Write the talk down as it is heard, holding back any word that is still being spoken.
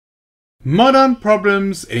Modern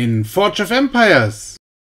problems in Forge of Empires.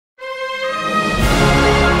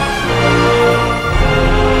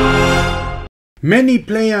 Many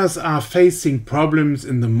players are facing problems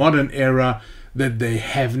in the modern era that they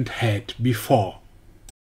haven't had before.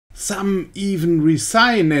 Some even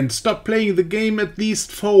resign and stop playing the game at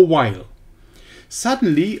least for a while.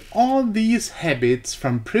 Suddenly, all these habits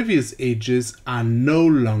from previous ages are no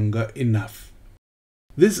longer enough.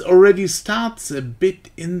 This already starts a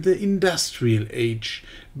bit in the industrial age,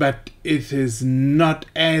 but it is not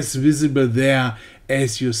as visible there,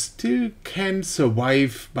 as you still can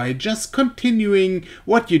survive by just continuing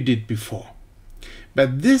what you did before.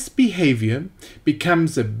 But this behavior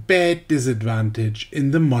becomes a bad disadvantage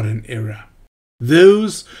in the modern era.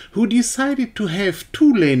 Those who decided to have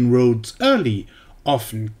two-lane roads early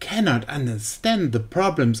often cannot understand the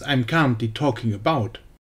problems I'm currently talking about.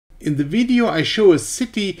 In the video I show a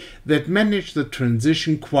city that managed the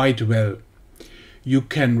transition quite well. You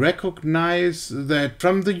can recognize that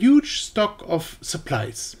from the huge stock of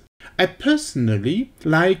supplies. I personally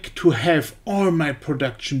like to have all my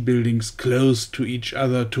production buildings close to each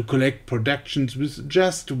other to collect productions with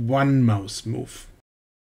just one mouse move.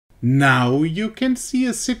 Now you can see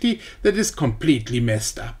a city that is completely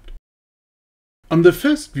messed up. On the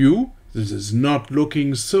first view, this is not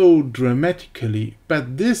looking so dramatically,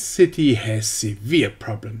 but this city has severe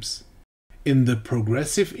problems. In the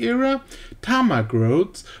progressive era, tarmac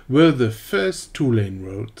roads were the first two-lane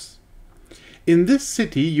roads. In this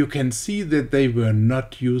city you can see that they were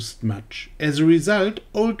not used much. As a result,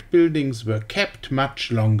 old buildings were kept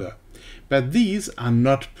much longer. But these are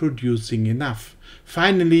not producing enough.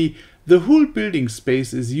 Finally, the whole building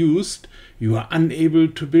space is used. You are unable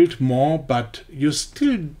to build more, but you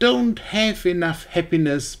still don't have enough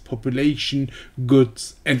happiness, population,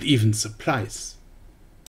 goods, and even supplies.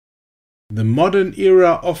 The modern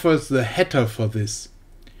era offers the header for this.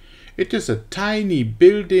 It is a tiny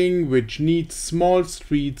building which needs small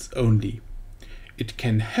streets only. It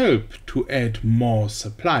can help to add more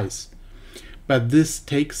supplies. But this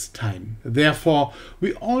takes time. Therefore,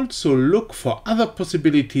 we also look for other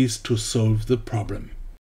possibilities to solve the problem.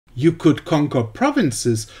 You could conquer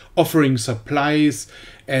provinces offering supplies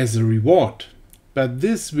as a reward. But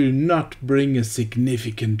this will not bring a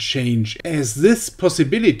significant change, as this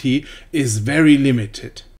possibility is very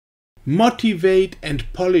limited. Motivate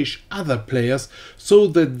and polish other players so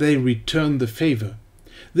that they return the favor.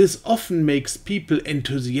 This often makes people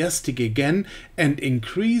enthusiastic again and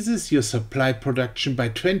increases your supply production by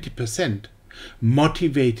 20%.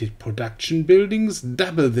 Motivated production buildings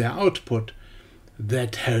double their output.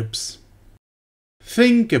 That helps.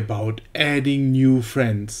 Think about adding new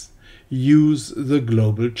friends. Use the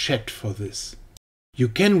global chat for this. You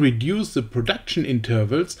can reduce the production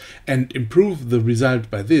intervals and improve the result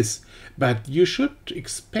by this, but you should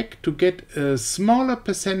expect to get a smaller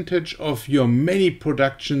percentage of your many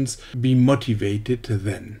productions be motivated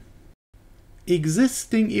then.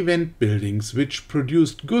 Existing event buildings which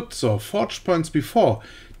produced goods or forge points before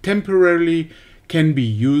temporarily can be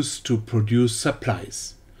used to produce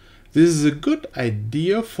supplies. This is a good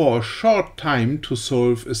idea for a short time to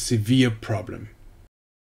solve a severe problem.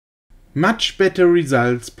 Much better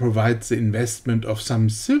results provides the investment of some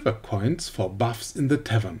silver coins for buffs in the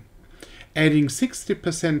tavern. Adding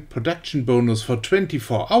 60% production bonus for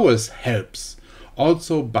 24 hours helps.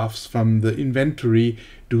 Also buffs from the inventory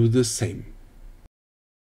do the same.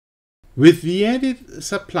 With the added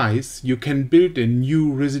supplies, you can build a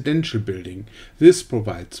new residential building. This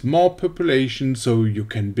provides more population, so you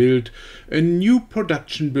can build a new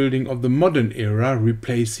production building of the modern era,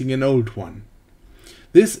 replacing an old one.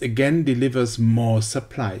 This again delivers more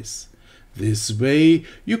supplies. This way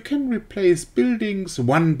you can replace buildings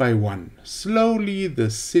one by one. Slowly the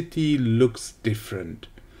city looks different.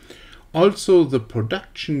 Also the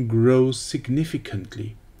production grows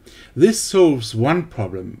significantly. This solves one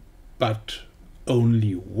problem, but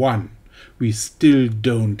only one. We still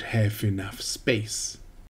don't have enough space.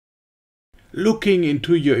 Looking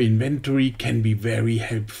into your inventory can be very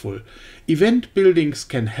helpful. Event buildings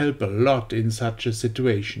can help a lot in such a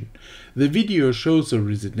situation. The video shows a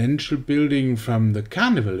residential building from the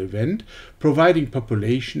carnival event, providing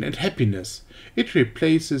population and happiness. It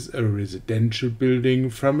replaces a residential building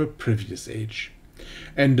from a previous age.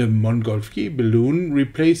 And a Montgolfier balloon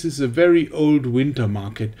replaces a very old winter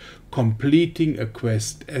market, completing a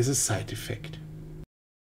quest as a side effect.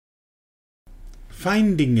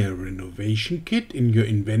 Finding a renovation kit in your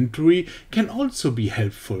inventory can also be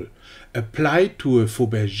helpful. Applied to a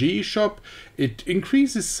Fabergé shop, it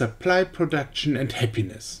increases supply production and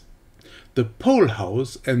happiness. The pole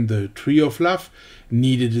house and the tree of love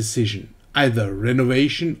need a decision, either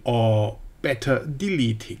renovation or better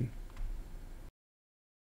deleting.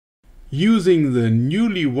 Using the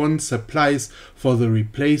newly won supplies for the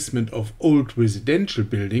replacement of old residential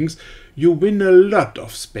buildings, you win a lot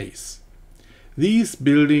of space. These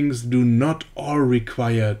buildings do not all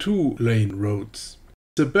require two-lane roads.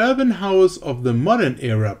 The suburban house of the modern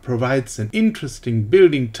era provides an interesting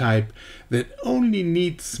building type that only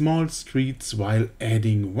needs small streets while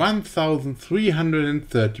adding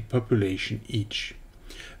 1,330 population each.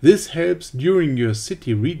 This helps during your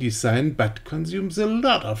city redesign but consumes a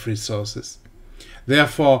lot of resources.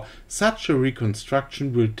 Therefore, such a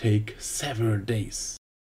reconstruction will take several days.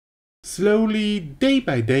 Slowly, day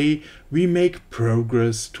by day, we make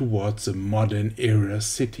progress towards a modern era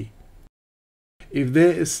city. If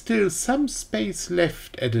there is still some space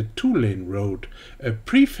left at a two-lane road, a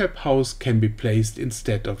prefab house can be placed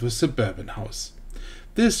instead of a suburban house.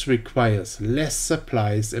 This requires less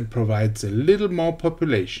supplies and provides a little more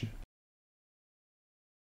population.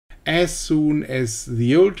 As soon as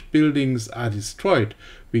the old buildings are destroyed,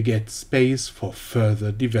 we get space for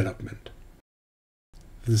further development.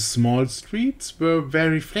 The small streets were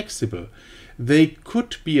very flexible. They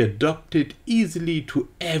could be adapted easily to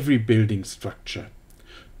every building structure.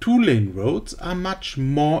 Two-lane roads are much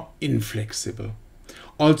more inflexible.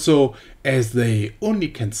 Also, as they only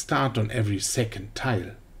can start on every second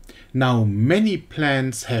tile. Now many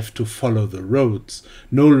plans have to follow the roads,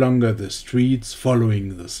 no longer the streets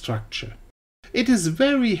following the structure. It is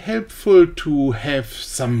very helpful to have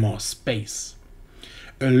some more space.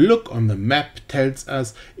 A look on the map tells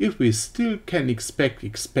us if we still can expect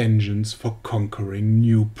expansions for conquering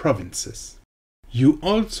new provinces. You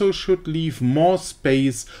also should leave more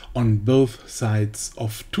space on both sides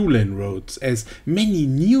of two-lane roads, as many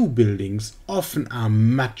new buildings often are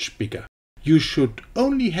much bigger. You should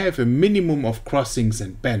only have a minimum of crossings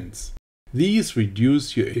and bends. These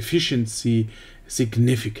reduce your efficiency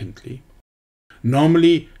significantly.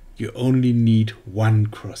 Normally, you only need one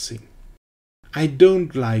crossing. I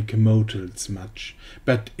don't like motels much,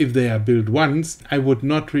 but if they are built once, I would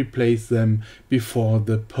not replace them before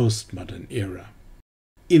the postmodern era.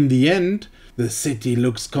 In the end, the city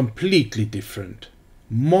looks completely different.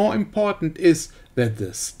 More important is that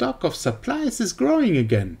the stock of supplies is growing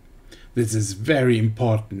again. This is very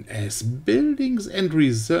important, as buildings and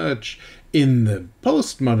research in the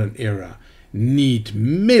postmodern era need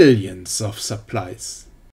millions of supplies.